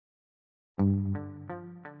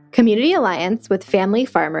Community Alliance with Family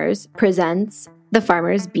Farmers presents the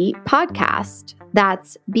Farmers Beat podcast.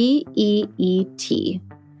 That's BEET.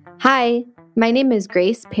 Hi, my name is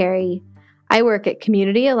Grace Perry. I work at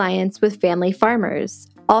Community Alliance with Family Farmers,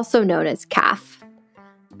 also known as CAF.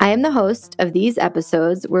 I am the host of these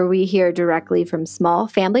episodes where we hear directly from small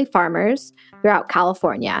family farmers throughout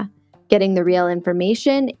California, getting the real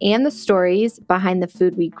information and the stories behind the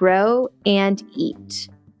food we grow and eat.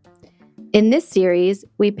 In this series,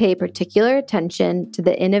 we pay particular attention to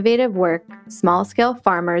the innovative work small-scale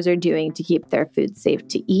farmers are doing to keep their food safe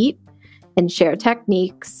to eat and share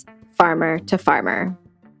techniques farmer to farmer.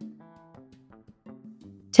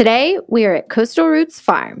 Today, we are at Coastal Roots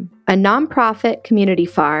Farm, a nonprofit community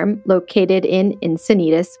farm located in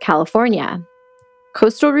Encinitas, California.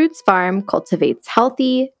 Coastal Roots Farm cultivates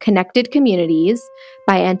healthy, connected communities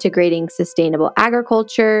by integrating sustainable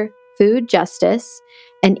agriculture, food justice,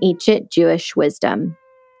 and ancient Jewish wisdom.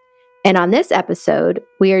 And on this episode,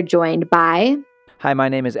 we are joined by... Hi, my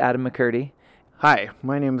name is Adam McCurdy. Hi,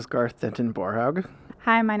 my name is Garth Denton Borhaug.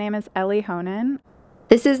 Hi, my name is Ellie Honan.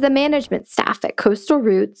 This is the management staff at Coastal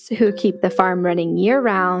Roots who keep the farm running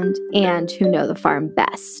year-round and who know the farm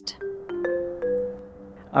best.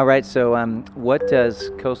 All right, so what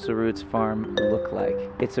does Coastal Roots Farm look like?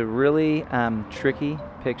 It's a really tricky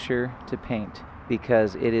picture to paint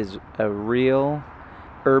because it is a real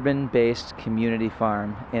urban-based community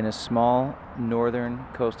farm in a small northern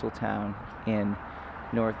coastal town in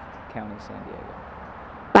North County, San Diego.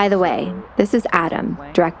 By the way, this is Adam,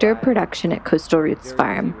 Director of Production at Coastal Roots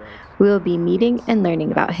Farm. We will be meeting and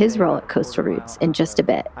learning about his role at Coastal Roots in just a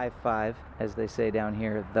bit. I-5, as they say down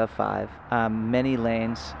here, the 5. Many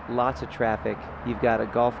lanes, lots of traffic. You've got a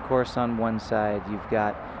golf course on one side. You've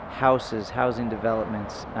got houses, housing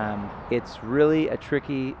developments. It's really a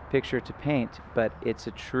tricky picture to paint, but it's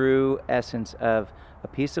a true essence of a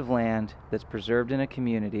piece of land that's preserved in a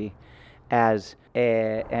community as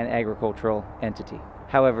an agricultural entity.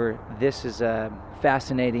 However, this is a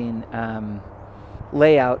fascinating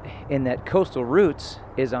layout in that Coastal Roots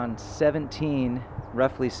is on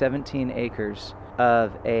roughly 17 acres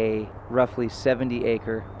of a roughly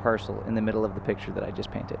 70-acre parcel in the middle of the picture that I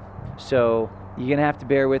just painted. So you're going to have to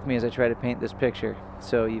bear with me as I try to paint this picture.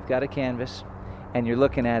 So you've got a canvas, and you're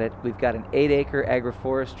looking at it. We've got an 8-acre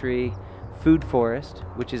agroforestry food forest,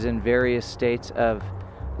 which is in various states of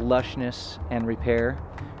lushness and repair,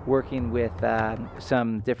 working with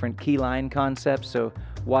some different keyline concepts, so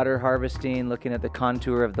water harvesting, looking at the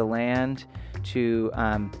contour of the land to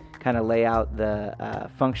kind of lay out the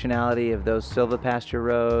functionality of those silvopasture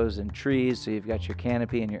rows and trees, so you've got your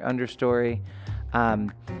canopy and your understory.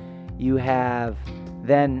 You have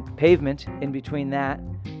then pavement in between that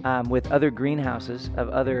with other greenhouses of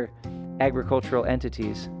other agricultural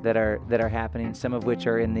entities that are happening, some of which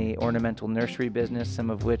are in the ornamental nursery business, some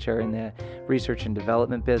of which are in the research and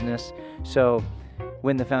development business. So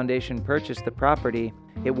when the foundation purchased the property,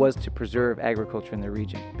 it was to preserve agriculture in the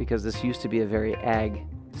region because this used to be a very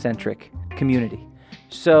ag-centric community.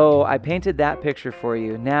 So I painted that picture for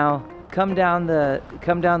you. Now come down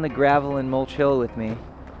the gravel and mulch hill with me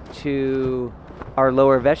to our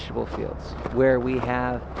lower vegetable fields where we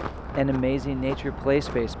have an amazing nature play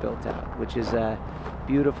space built out, which is a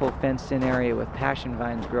beautiful fenced-in area with passion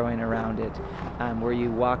vines growing around it, where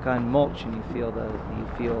you walk on mulch and you feel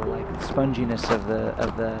like the sponginess of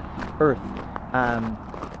the earth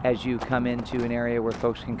as you come into an area where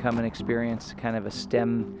folks can come and experience kind of a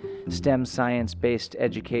STEM science-based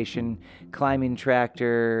education, climbing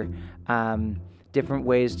tractor, different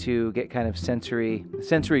ways to get kind of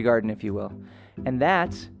sensory garden, if you will, and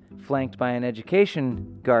that's flanked by an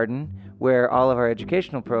education garden where all of our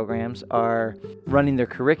educational programs are running their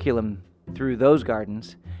curriculum through those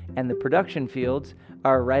gardens, and the production fields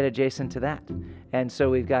are right adjacent to that. And so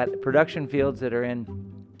we've got production fields that are in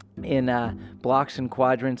blocks and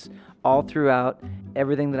quadrants all throughout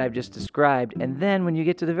everything that I've just described. And then when you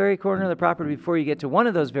get to the very corner of the property, before you get to one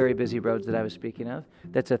of those very busy roads that I was speaking of,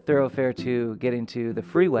 that's a thoroughfare to getting to the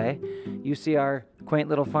freeway, you see our quaint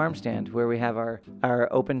little farm stand where we have our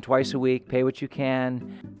open twice a week, pay what you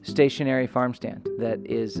can, stationary farm stand that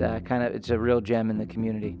is it's a real gem in the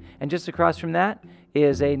community. And just across from that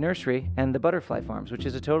is a nursery and the Butterfly Farms, which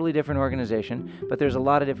is a totally different organization, but there's a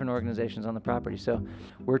lot of different organizations on the property. So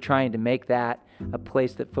we're trying to make that a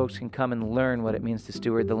place that folks can come and learn what it means to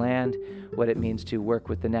steward the land, what it means to work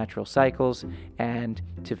with the natural cycles, and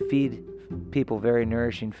to feed people very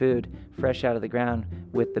nourishing food fresh out of the ground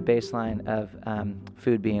with the baseline of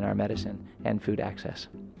food being our medicine and food access.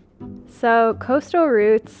 So Coastal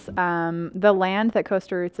Roots, the land that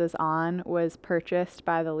Coastal Roots is on was purchased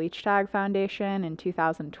by the Leachtag Foundation in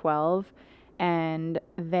 2012, and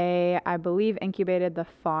they, I believe, incubated the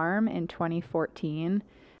farm in 2014.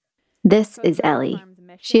 This is Ellie.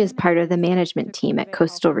 She is part of the management team at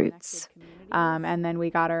Coastal Roots. And then we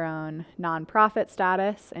got our own nonprofit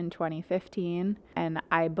status in 2015, and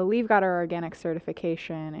I believe got our organic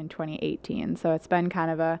certification in 2018. So it's been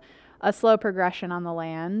kind of a slow progression on the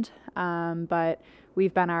land, but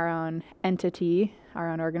we've been our own entity,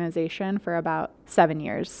 our own organization for about 7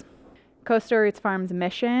 years. Coastal Roots Farm's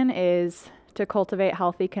mission is to cultivate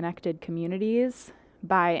healthy, connected communities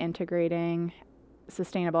by integrating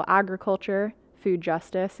sustainable agriculture, food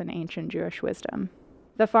justice, and ancient Jewish wisdom.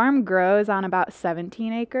 The farm grows on about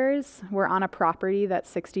 17 acres. We're on a property that's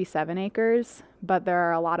 67 acres, but there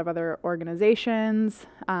are a lot of other organizations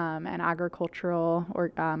and agricultural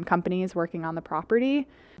companies working on the property,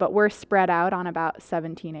 but we're spread out on about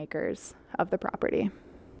 17 acres of the property.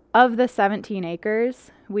 Of the 17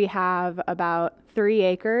 acres, we have about 3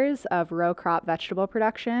 acres of row crop vegetable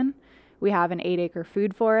production. We have an 8-acre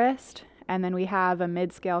food forest, and then we have a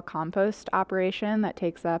mid-scale compost operation that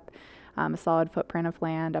takes up a solid footprint of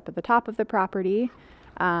land up at the top of the property.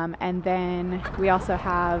 And then we also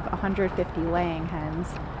have 150 laying hens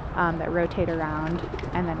that rotate around.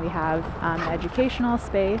 And then we have an educational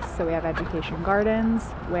space. So we have education gardens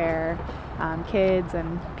where kids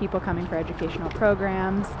and people coming for educational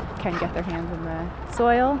programs can get their hands in the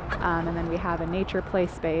soil. And then we have a nature play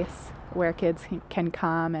space where kids can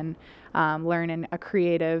come and learn in a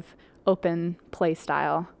creative, open play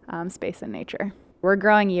style space in nature. We're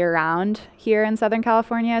growing year-round here in Southern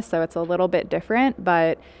California, so it's a little bit different,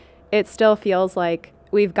 but it still feels like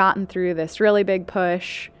we've gotten through this really big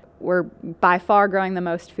push. We're by far growing the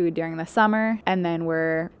most food during the summer, and then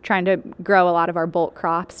we're trying to grow a lot of our bulk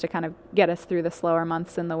crops to kind of get us through the slower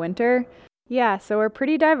months in the winter. Yeah, so we're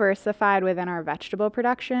pretty diversified within our vegetable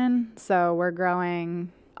production. So we're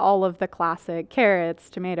growing all of the classic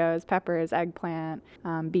carrots, tomatoes, peppers, eggplant,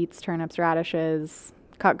 beets, turnips, radishes,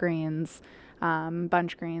 cut greens,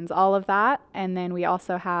 bunch greens, all of that. And then we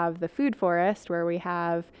also have the food forest where we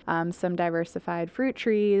have some diversified fruit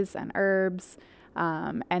trees and herbs.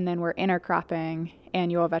 And then we're intercropping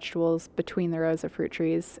annual vegetables between the rows of fruit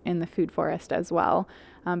trees in the food forest as well.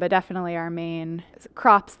 But definitely our main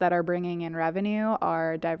crops that are bringing in revenue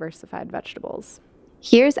are diversified vegetables.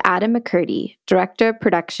 Here's Adam McCurdy, Director of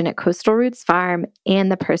Production at Coastal Roots Farm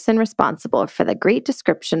and the person responsible for the great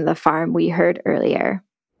description of the farm we heard earlier.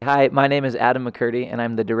 Hi, my name is Adam McCurdy, and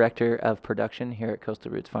I'm the Director of Production here at Coastal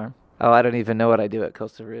Roots Farm. Oh, I don't even know what I do at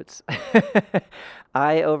Coastal Roots.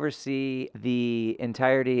 I oversee the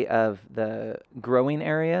entirety of the growing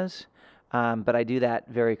areas, but I do that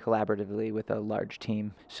very collaboratively with a large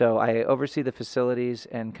team. So I oversee the facilities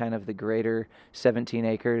and kind of the greater 17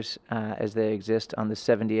 acres as they exist on the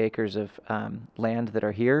 70 acres of land that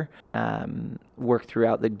are here, work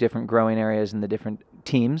throughout the different growing areas and the different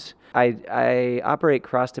teams. I operate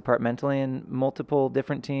cross-departmentally in multiple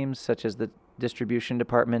different teams, such as the distribution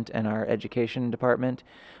department and our education department,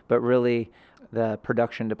 but really the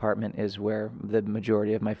production department is where the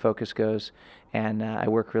majority of my focus goes, and I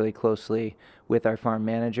work really closely with our farm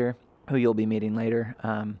manager, who you'll be meeting later,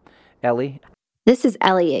 Ellie. This is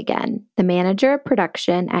Ellie again, the manager of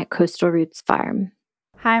production at Coastal Roots Farm.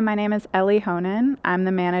 Hi, my name is Ellie Honan. I'm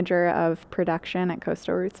the manager of production at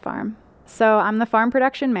Coastal Roots Farm. So I'm the farm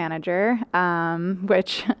production manager,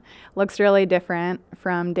 which looks really different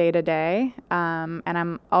from day to day. And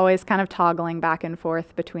I'm always kind of toggling back and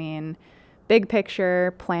forth between big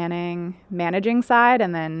picture, planning, managing side,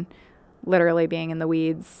 and then literally being in the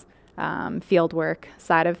weeds, field work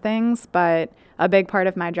side of things. But a big part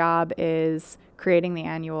of my job is creating the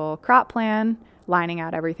annual crop plan, lining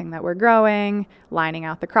out everything that we're growing, lining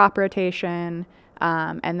out the crop rotation,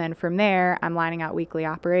 and then from there, I'm lining out weekly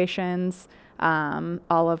operations,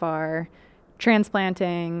 all of our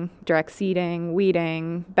transplanting, direct seeding,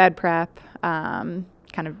 weeding, bed prep, kind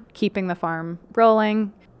of keeping the farm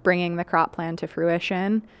rolling, bringing the crop plan to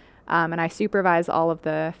fruition. And I supervise all of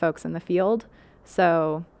the folks in the field.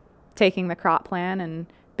 So taking the crop plan and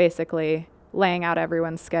basically laying out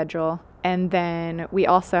everyone's schedule. And then we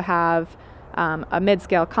also have a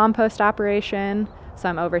mid-scale compost operation. So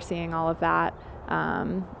I'm overseeing all of that.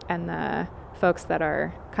 And the folks that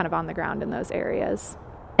are kind of on the ground in those areas.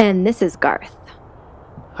 And this is Garth.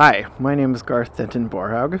 Hi, my name is Garth Denton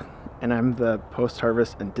Borhaug, and I'm the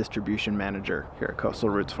post-harvest and distribution manager here at Coastal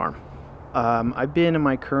Roots Farm. I've been in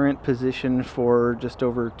my current position for just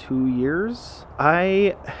over 2 years.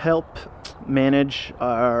 I help manage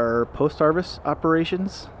our post-harvest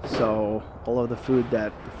operations. So all of the food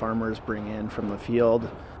that the farmers bring in from the field,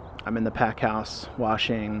 I'm in the pack house,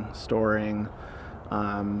 washing, storing,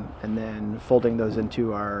 and then folding those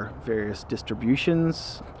into our various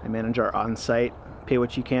distributions. I manage our on-site Pay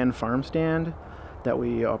What You Can farm stand that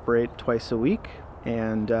we operate twice a week.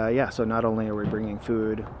 And so not only are we bringing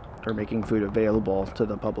food or making food available to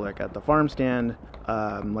the public at the farm stand,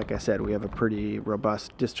 like I said, we have a pretty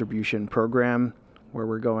robust distribution program where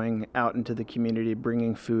we're going out into the community,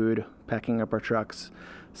 bringing food, packing up our trucks,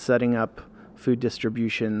 setting up food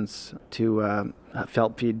distributions to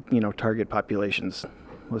help feed, target populations,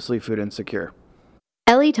 mostly food insecure.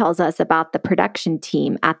 Ellie tells us about the production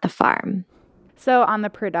team at the farm. So on the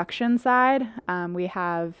production side, we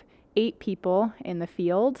have 8 people in the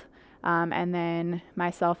field, and then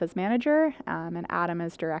myself as manager, and Adam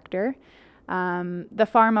as director. The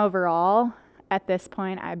farm overall at this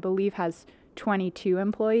point, I believe, has 22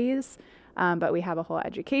 employees, but we have a whole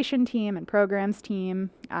education team and programs team,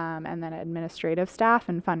 and then administrative staff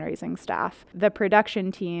and fundraising staff. The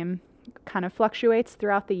production team kind of fluctuates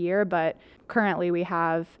throughout the year, but currently we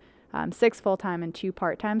have 6 full-time and 2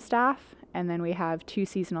 part-time staff, and then we have 2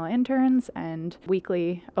 seasonal interns and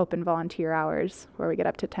weekly open volunteer hours where we get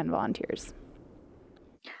up to 10 volunteers.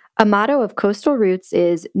 A motto of Coastal Roots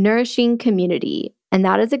is nourishing community, and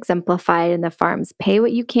that is exemplified in the farm's Pay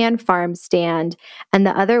What You Can farm stand and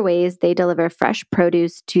the other ways they deliver fresh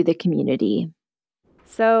produce to the community.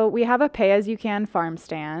 So we have a Pay As You Can farm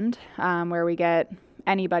stand where we get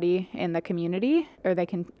anybody in the community, or they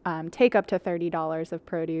can take up to $30 of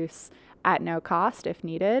produce at no cost if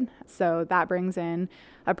needed. So that brings in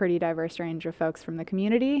a pretty diverse range of folks from the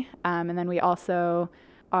community. And then we also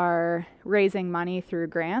are raising money through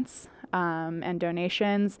grants and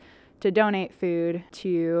donations to donate food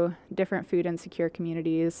to different food insecure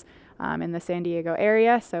communities in the San Diego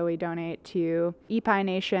area. So we donate to Ipai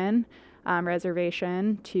Nation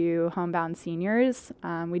Reservation, to homebound seniors.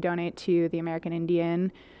 We donate to the American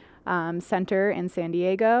Indian Center in San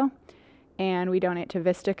Diego. And we donate to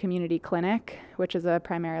Vista Community Clinic, which is a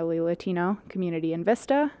primarily Latino community in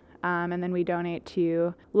Vista. And then we donate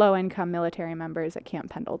to low-income military members at Camp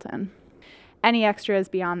Pendleton. Any extras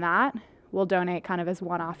beyond that, we'll donate kind of as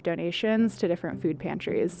one-off donations to different food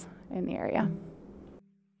pantries in the area.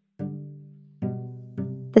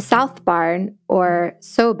 The South Barn, or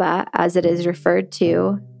SOBA as it is referred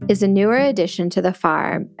to, is a newer addition to the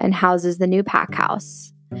farm and houses the new pack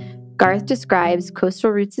house. Garth describes Coastal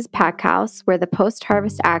Roots' pack house where the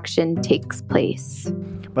post-harvest action takes place.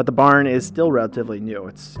 But the barn is still relatively new.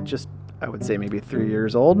 It's just, I would say, maybe 3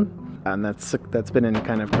 years old. And that's been in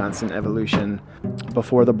kind of constant evolution.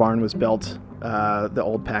 Before the barn was built, the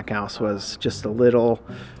old pack house was just a little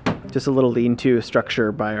lean-to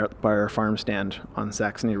structure by our farm stand on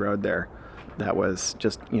Saxony Road there. That was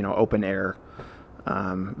just, open air,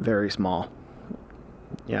 very small.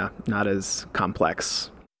 Yeah, not as complex.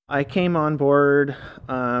 I came on board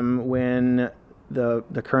when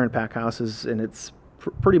the current pack house is in its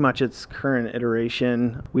pretty much its current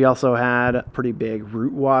iteration. We also had a pretty big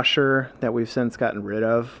root washer that we've since gotten rid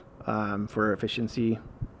of for efficiency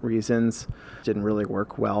reasons. Didn't really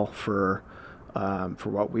work well for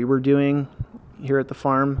what we were doing here at the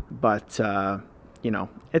farm, but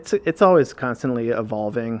it's always constantly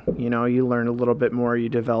evolving. You learn a little bit more, you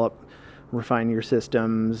develop, refine your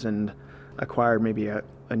systems, and acquire maybe a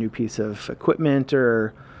new piece of equipment,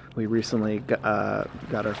 or we recently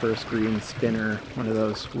got our first green spinner, one of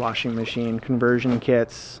those washing machine conversion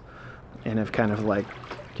kits, and have kind of like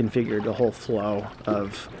configured the whole flow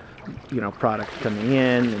of product coming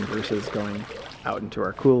in and versus going out into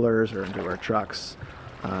our coolers or into our trucks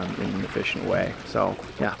in an efficient way. So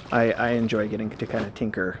yeah, I enjoy getting to kind of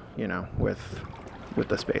tinker with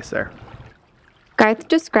the space there. Garth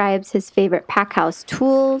describes his favorite pack house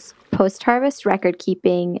tools, post-harvest record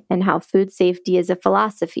keeping, and how food safety is a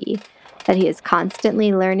philosophy that he is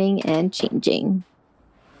constantly learning and changing.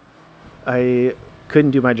 I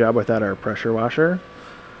couldn't do my job without our pressure washer.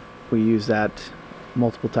 We use that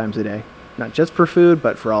multiple times a day, not just for food,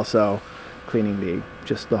 but for also cleaning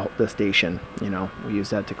the station. We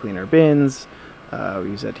use that to clean our bins. We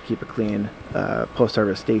use that to keep a clean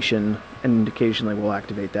post-harvest station, and occasionally we'll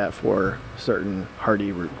activate that for certain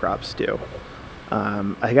hardy root crops too.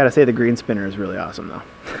 I gotta say the green spinner is really awesome though.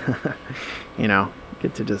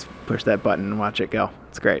 Get to just push that button and watch it go.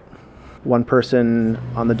 It's great. One person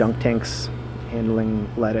on the dunk tanks handling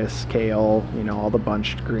lettuce, kale, all the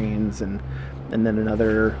bunched greens, and then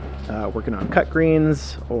another working on cut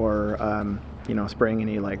greens or spraying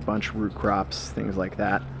any like bunch root crops, things like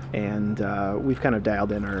that. And we've kind of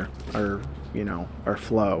dialed in our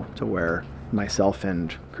flow to where myself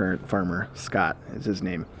and current farmer, Scott is his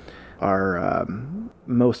name, are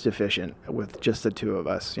most efficient with just the two of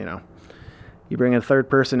us. You bring a third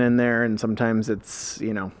person in there and sometimes it's,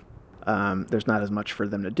 there's not as much for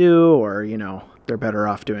them to do, or, they're better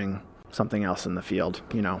off doing something else in the field.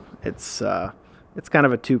 It's kind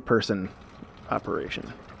of a two-person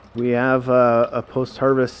operation. We have a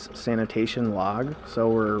post-harvest sanitation log, so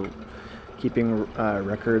we're keeping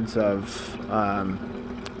records of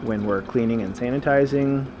when we're cleaning and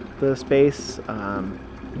sanitizing the space.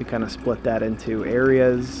 We kind of split that into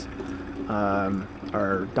areas.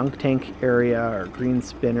 Our dunk tank area, our green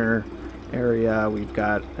spinner area. We've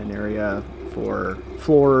got an area for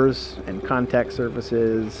floors and contact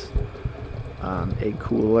surfaces, egg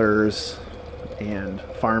coolers, and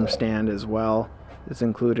farm stand as well is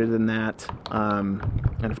included in that.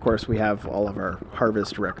 And of course we have all of our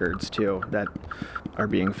harvest records too that are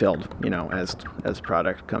being filled, as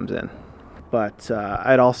product comes in. But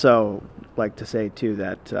I'd also like to say too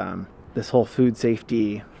that this whole food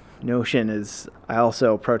safety notion I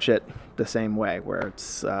also approach it the same way, where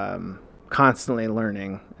it's constantly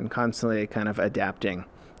learning and constantly kind of adapting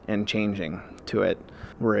and changing to it.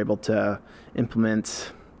 We're able to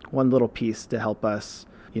implement one little piece to help us,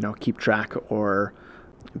 keep track or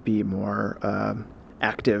be more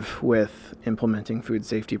active with implementing food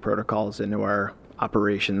safety protocols into our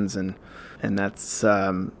operations. And that's,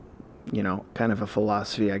 kind of a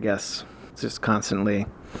philosophy, I guess. It's just constantly,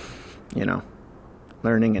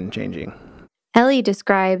 learning and changing. Ellie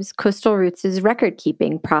describes Coastal Roots'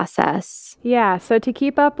 record-keeping process. Yeah, so to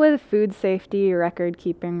keep up with food safety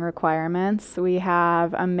record-keeping requirements, we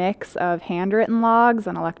have a mix of handwritten logs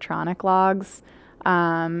and electronic logs.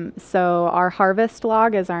 So our harvest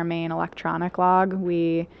log is our main electronic log.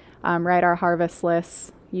 We write our harvest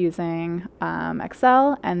lists using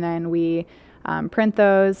Excel, and then we print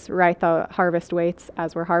those, write the harvest weights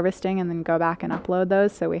as we're harvesting, and then go back and upload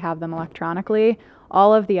those so we have them electronically.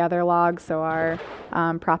 All of the other logs, so our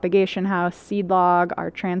propagation house seed log, our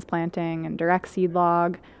transplanting and direct seed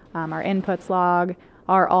log, our inputs log,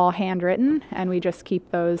 are all handwritten, and we just keep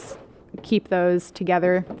those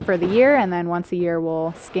together for the year, and then once a year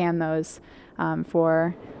we'll scan those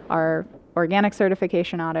for our organic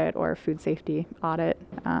certification audit or food safety audit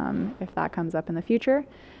if that comes up in the future.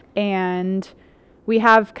 And we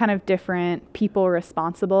have kind of different people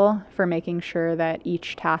responsible for making sure that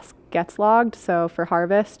each task gets logged. So for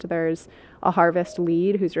harvest, there's a harvest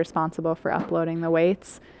lead who's responsible for uploading the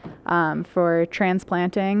weights. For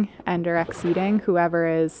transplanting and direct seeding, whoever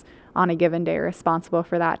is on a given day responsible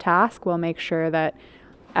for that task will make sure that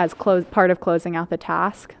as part of closing out the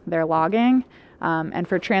task, they're logging. And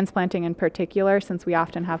for transplanting in particular, since we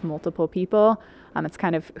often have multiple people, it's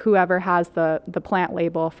kind of whoever has the plant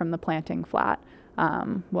label from the planting flat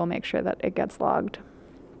will make sure that it gets logged.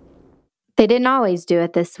 They didn't always do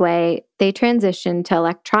it this way. They transitioned to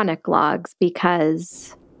electronic logs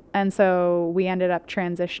because... And so we ended up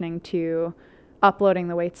transitioning to uploading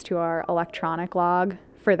the weights to our electronic log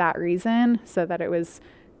for that reason, so that it was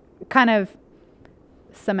kind of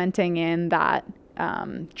cementing in that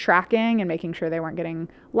tracking and making sure they weren't getting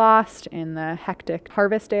lost in the hectic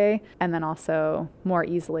harvest day, and then also more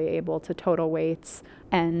easily able to total weights,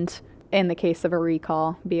 and in the case of a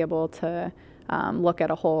recall, be able to look at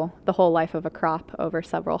the whole life of a crop over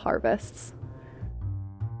several harvests.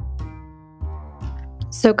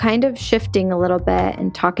 So kind of shifting a little bit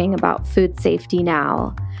and talking about food safety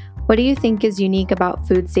now, what do you think is unique about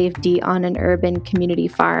food safety on an urban community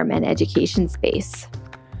farm and education space?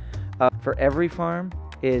 For every farm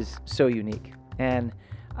is so unique, and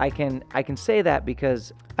I can say that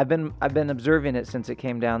because I've been observing it since it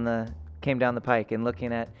came down the pike, and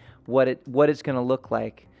looking at what it's going to look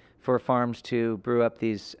like for farms to brew up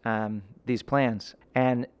these plans.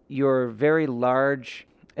 And your very large,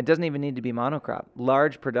 it doesn't even need to be monocrop,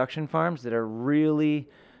 large production farms that are really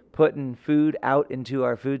putting food out into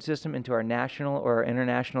our food system, into our national or our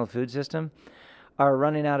international food system, are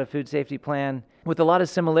running out a food safety plan with a lot of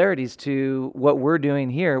similarities to what we're doing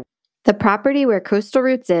here. The property where Coastal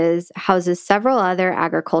Roots is houses several other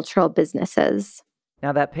agricultural businesses.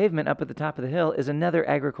 Now that pavement up at the top of the hill is another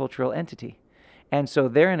agricultural entity. And so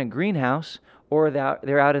they're in a greenhouse or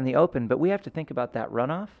they're out in the open, but we have to think about that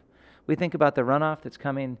runoff. We think about the runoff that's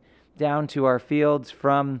coming down to our fields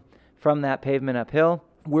from that pavement uphill.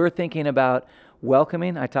 We're thinking about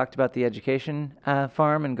welcoming, I talked about the education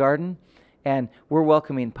farm and garden, and we're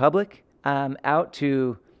welcoming public out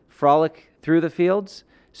to frolic through the fields.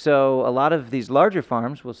 So a lot of these larger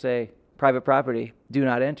farms will say, private property, do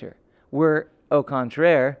not enter. We're Au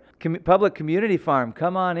contraire, public community farm,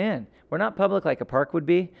 come on in. We're not public like a park would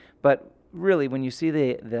be, but really when you see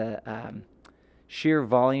the sheer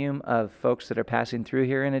volume of folks that are passing through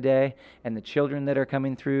here in a day, and the children that are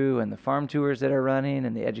coming through, and the farm tours that are running,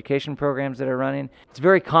 and the education programs that are running, it's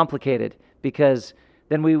very complicated because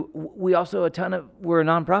then we also we're a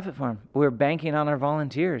nonprofit farm. We're banking on our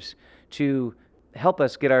volunteers to help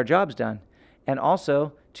us get our jobs done, and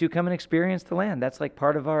also to come and experience the land. That's like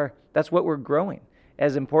part of that's what we're growing.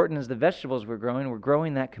 As important as the vegetables we're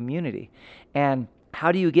growing that community. And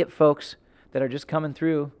how do you get folks that are just coming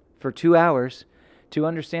through for 2 hours to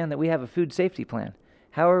understand that we have a food safety plan?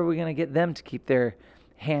 How are we going to get them to keep their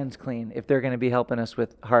hands clean if they're going to be helping us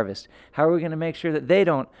with harvest? How are we going to make sure that they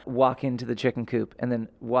don't walk into the chicken coop and then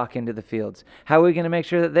walk into the fields? How are we going to make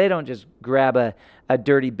sure that they don't just grab a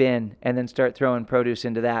dirty bin and then start throwing produce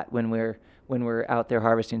into that when we're out there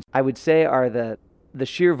harvesting? I would say are the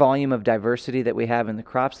sheer volume of diversity that we have in the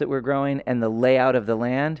crops that we're growing and the layout of the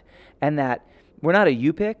land, and that we're not a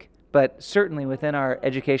U-pick, but certainly within our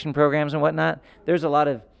education programs and whatnot, there's a lot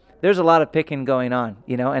of picking going on,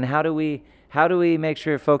 and how do we make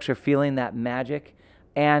sure folks are feeling that magic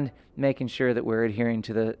and making sure that we're adhering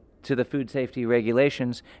to the food safety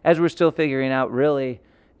regulations as we're still figuring out really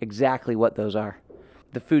exactly what those are.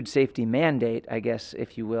 The food safety mandate, I guess,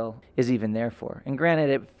 if you will, is even there for. And granted,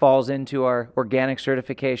 it falls into our organic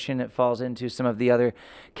certification. It falls into some of the other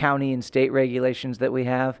county and state regulations that we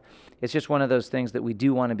have. It's just one of those things that we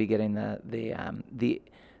do want to be getting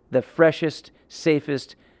the freshest,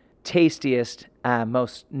 safest, tastiest,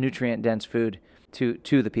 most nutrient-dense food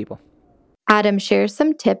to the people. Adam shares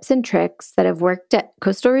some tips and tricks that have worked at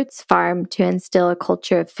Coastal Roots Farm to instill a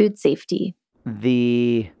culture of food safety.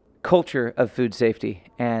 The culture of food safety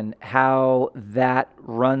and how that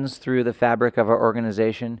runs through the fabric of our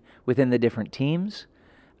organization within the different teams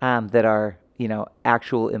that are,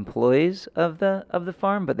 actual employees of the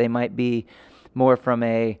farm, but they might be more from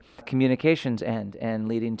a communications end and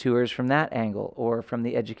leading tours from that angle, or from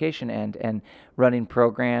the education end and running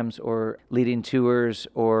programs or leading tours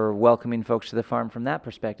or welcoming folks to the farm from that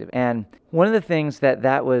perspective. And one of the things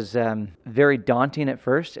that was very daunting at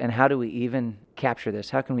first, and how do we even capture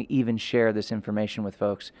this? How can we even share this information with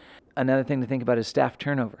folks? Another thing to think about is staff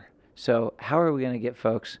turnover. So how are we going to get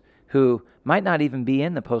folks who might not even be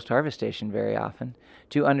in the post-harvest station very often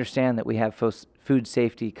to understand that we have food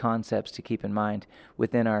safety concepts to keep in mind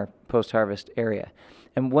within our post-harvest area?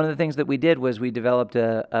 And one of the things that we did was we developed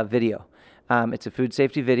a video. It's a food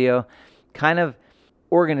safety video. Kind of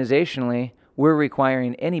organizationally, we're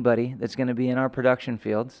requiring anybody that's going to be in our production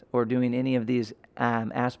fields or doing any of these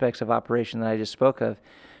aspects of operation that I just spoke of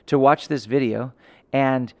to watch this video.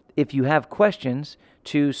 And if you have questions,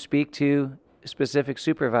 to speak to specific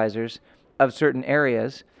supervisors of certain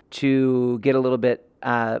areas to get a little bit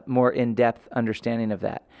more in-depth understanding of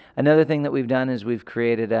that. Another thing that we've done is we've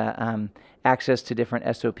created access to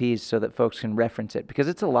different SOPs so that folks can reference it, because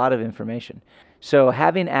it's a lot of information. So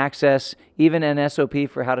having access, even an SOP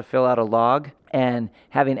for how to fill out a log, and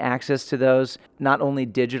having access to those not only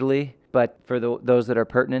digitally, but for those that are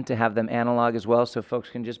pertinent, to have them analog as well, so folks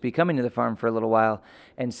can just be coming to the farm for a little while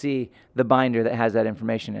and see the binder that has that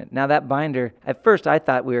information in it. Now that binder, at first I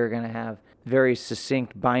thought we were going to have very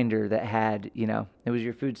succinct binder that had, it was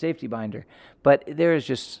your food safety binder. But there is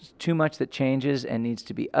just too much that changes and needs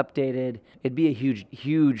to be updated. It'd be a huge,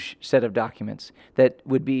 huge set of documents that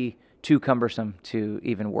would be too cumbersome to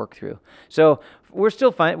even work through. So we're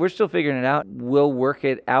still figuring it out. We'll work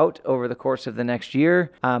it out over the course of the next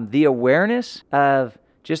year. The awareness of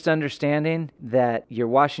just understanding that you're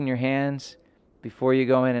washing your hands before you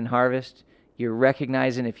go in and harvest. You're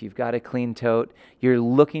recognizing if you've got a clean tote. You're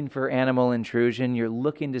looking for animal intrusion. You're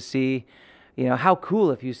looking to see, how cool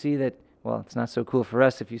if you see that. Well, it's not so cool for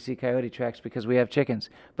us if you see coyote tracks because we have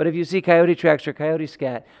chickens. But if you see coyote tracks or coyote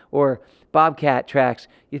scat or bobcat tracks,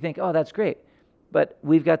 you think, oh, that's great. But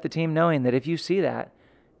we've got the team knowing that if you see that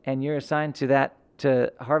and you're assigned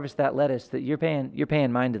to harvest that lettuce, that you're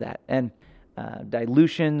paying mind to that. And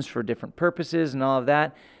dilutions for different purposes and all of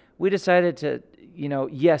that. We decided to,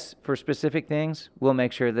 yes, for specific things, we'll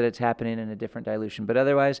make sure that it's happening in a different dilution. But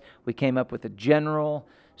otherwise, we came up with a general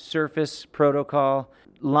surface protocol.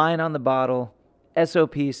 Line on the bottle,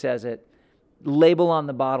 SOP says it, label on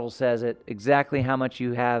the bottle says it, exactly how much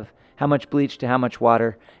you have, how much bleach to how much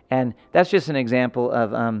water. And that's just an example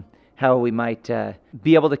of how we might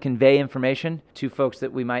be able to convey information to folks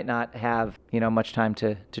that we might not have, much time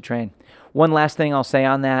to train. One last thing I'll say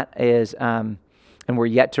on that is, and we're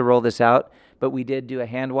yet to roll this out, but we did do a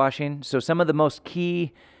hand washing. So some of the most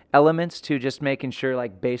key elements to just making sure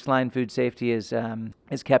like baseline food safety is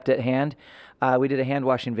kept at hand. We did a hand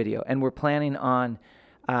washing video, and we're planning on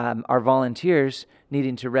our volunteers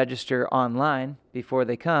needing to register online before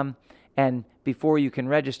they come, and before you can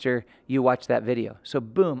register, you watch that video. So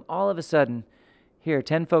boom, all of a sudden, here,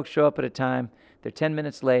 10 folks show up at a time, they're 10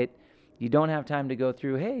 minutes late, you don't have time to go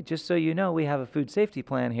through, hey, just so you know, we have a food safety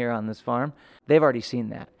plan here on this farm. They've already seen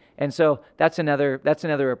that. And so that's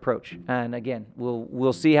another approach. And again,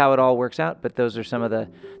 we'll see how it all works out, but those are some of the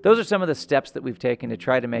steps that we've taken to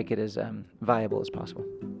try to make it as viable as possible.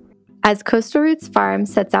 As Coastal Roots Farm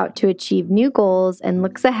sets out to achieve new goals and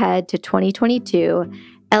looks ahead to 2022,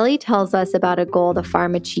 Ellie tells us about a goal the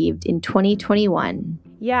farm achieved in 2021.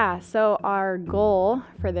 Yeah, so our goal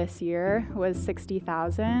for this year was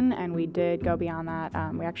 60,000, and we did go beyond that.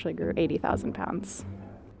 We actually grew 80,000 pounds.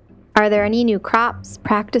 Are there any new crops,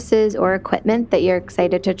 practices, or equipment that you're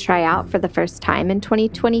excited to try out for the first time in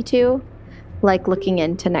 2022? Like looking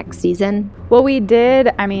into next season? Well, we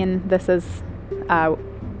did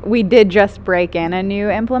just break in a new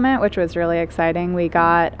implement, which was really exciting. We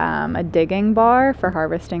got a digging bar for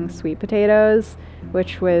harvesting sweet potatoes,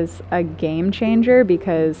 which was a game changer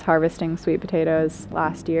because harvesting sweet potatoes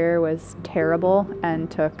last year was terrible and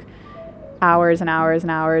took hours and hours and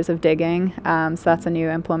hours of digging. So that's a new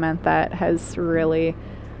implement that has really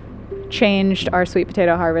changed our sweet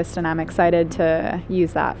potato harvest, and I'm excited to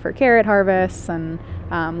use that for carrot harvests and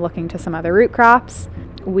looking to some other root crops.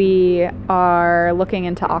 We are looking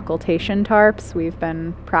into occultation tarps. We've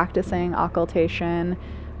been practicing occultation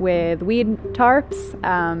with weed tarps,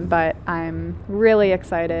 but I'm really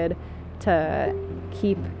excited to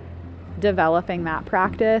keep developing that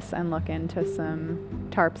practice and look into some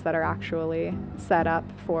tarps that are actually set up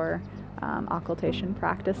for occultation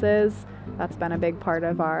practices. That's been a big part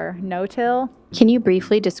of our no-till. Can you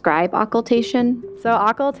briefly describe occultation? So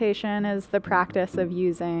occultation is the practice of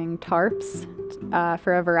using tarps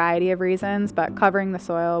for a variety of reasons, but covering the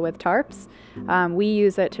soil with tarps. We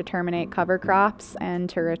use it to terminate cover crops and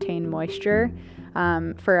to retain moisture.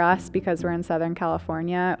 For us, because we're in Southern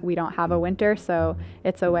California, we don't have a winter, so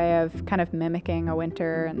it's a way of kind of mimicking a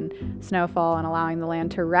winter and snowfall and allowing the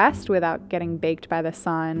land to rest without getting baked by the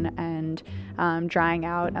sun and drying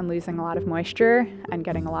out and losing a lot of moisture and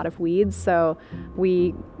getting a lot of weeds. So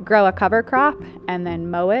we grow a cover crop and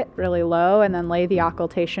then mow it really low and then lay the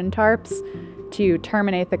occultation tarps to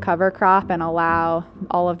terminate the cover crop and allow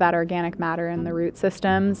all of that organic matter in the root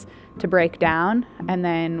systems to break down. And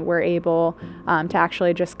then we're able to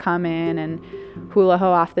actually just come in and hula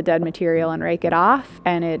hoe off the dead material and rake it off.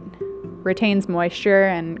 And it retains moisture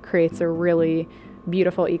and creates a really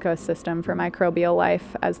beautiful ecosystem for microbial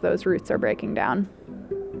life as those roots are breaking down.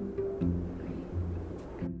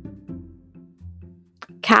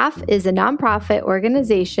 CAF is a nonprofit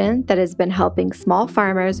organization that has been helping small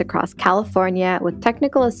farmers across California with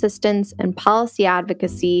technical assistance and policy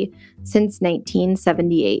advocacy since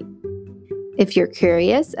 1978. If you're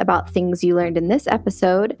curious about things you learned in this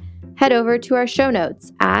episode, head over to our show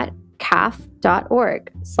notes at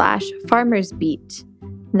caf.org/farmersbeat.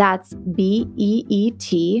 That's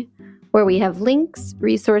BEET, where we have links,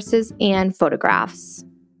 resources, and photographs.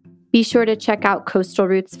 Be sure to check out Coastal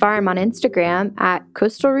Roots Farm on Instagram at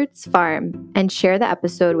Coastal Roots Farm and share the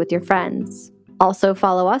episode with your friends. Also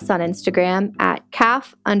follow us on Instagram at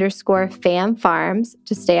CAF_FamFarms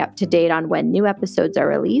to stay up to date on when new episodes are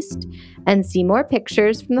released and see more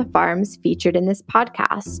pictures from the farms featured in this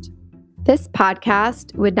podcast. This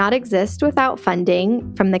podcast would not exist without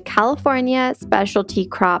funding from the California Specialty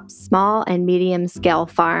Crops Small and Medium Scale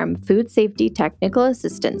Farm Food Safety Technical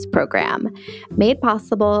Assistance Program, made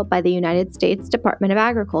possible by the United States Department of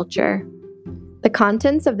Agriculture. The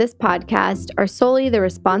contents of this podcast are solely the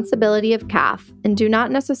responsibility of CAF and do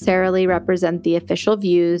not necessarily represent the official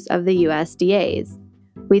views of the USDAs.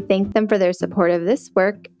 We thank them for their support of this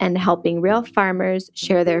work and helping real farmers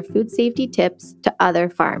share their food safety tips to other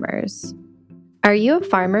farmers. Are you a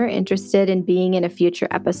farmer interested in being in a future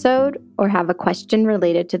episode or have a question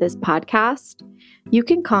related to this podcast? You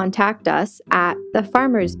can contact us at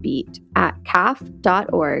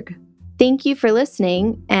thefarmersbeat@caf.org. Thank you for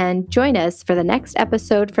listening and join us for the next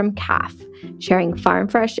episode from CAF, sharing farm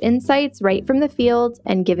fresh insights right from the field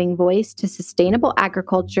and giving voice to sustainable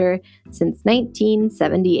agriculture since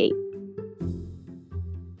 1978.